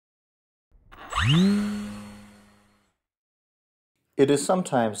It is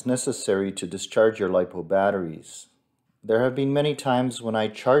sometimes necessary to discharge your LiPo batteries. There have been many times when I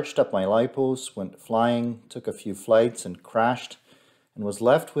charged up my LiPos, went flying, took a few flights and crashed, and was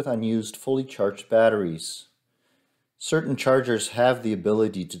left with unused fully charged batteries. Certain chargers have the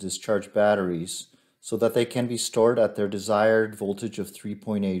ability to discharge batteries so that they can be stored at their desired voltage of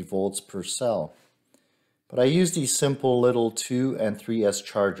 3.8 volts per cell. But I use these simple little 2 and 3S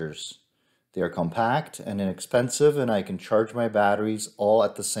chargers. They are compact and inexpensive, and I can charge my batteries all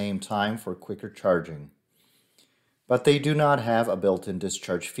at the same time for quicker charging. But they do not have a built-in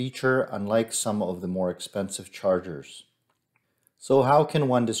discharge feature, unlike some of the more expensive chargers. So how can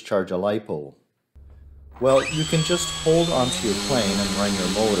one discharge a LiPo? Well, you can just hold onto your plane and run your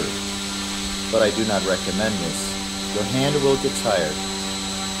motor. But I do not recommend this. Your hand will get tired,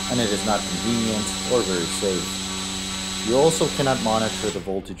 and it is not convenient or very safe. You also cannot monitor the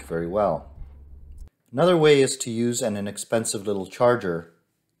voltage very well. Another way is to use an inexpensive little charger,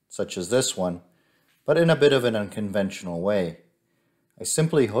 such as this one, but in a bit of an unconventional way. I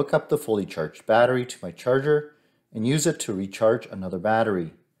simply hook up the fully charged battery to my charger and use it to recharge another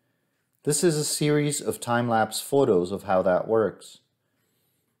battery. This is a series of time-lapse photos of how that works.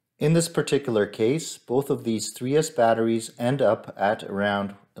 In this particular case, both of these 3S batteries end up at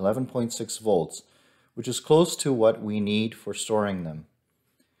around 11.6 volts, which is close to what we need for storing them.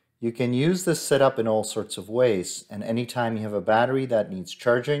 You can use this setup in all sorts of ways, and anytime you have a battery that needs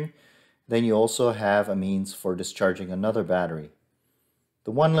charging, then you also have a means for discharging another battery.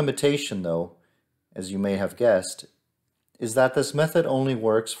 The one limitation, though, as you may have guessed, is that this method only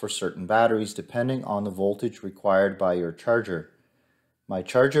works for certain batteries depending on the voltage required by your charger. My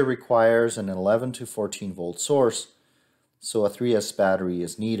charger requires an 11 to 14 volt source, so a 3S battery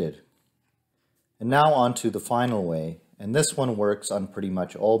is needed. And now on to the final way, and this one works on pretty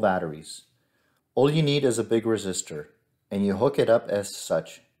much all batteries. All you need is a big resistor, and you hook it up as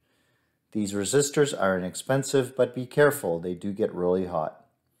such. These resistors are inexpensive, but be careful, they do get really hot.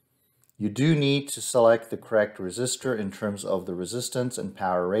 You do need to select the correct resistor in terms of the resistance and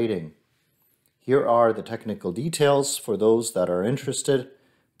power rating. Here are the technical details for those that are interested,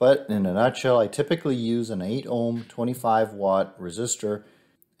 but in a nutshell, I typically use an 8 ohm 25 watt resistor,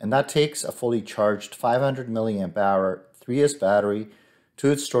 and that takes a fully charged 500 milliamp hour 3S battery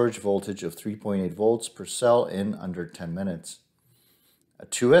to its storage voltage of 3.8 volts per cell in under 10 minutes. A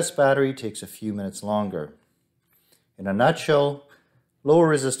 2S battery takes a few minutes longer. In a nutshell, lower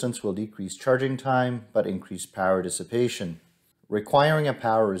resistance will decrease charging time but increase power dissipation, requiring a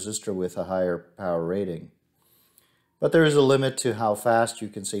power resistor with a higher power rating. But there is a limit to how fast you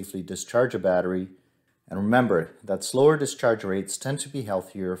can safely discharge a battery, and remember that slower discharge rates tend to be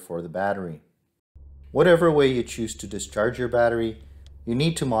healthier for the battery. Whatever way you choose to discharge your battery, you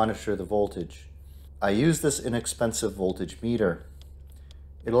need to monitor the voltage. I use this inexpensive voltage meter.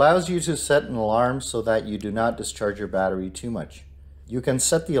 It allows you to set an alarm so that you do not discharge your battery too much. You can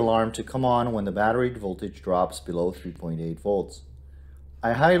set the alarm to come on when the battery voltage drops below 3.8 volts.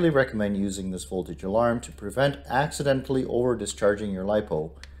 I highly recommend using this voltage alarm to prevent accidentally over-discharging your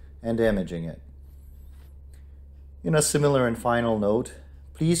LiPo and damaging it. In a similar and final note,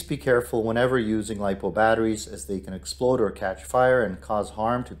 please be careful whenever using LiPo batteries, as they can explode or catch fire and cause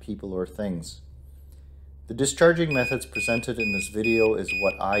harm to people or things. The discharging methods presented in this video is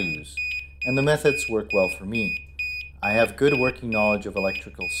what I use, and the methods work well for me. I have good working knowledge of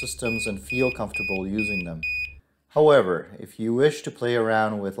electrical systems and feel comfortable using them. However, if you wish to play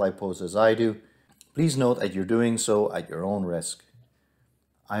around with LiPos as I do, please note that you're doing so at your own risk.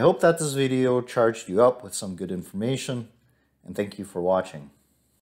 I hope that this video charged you up with some good information, and thank you for watching.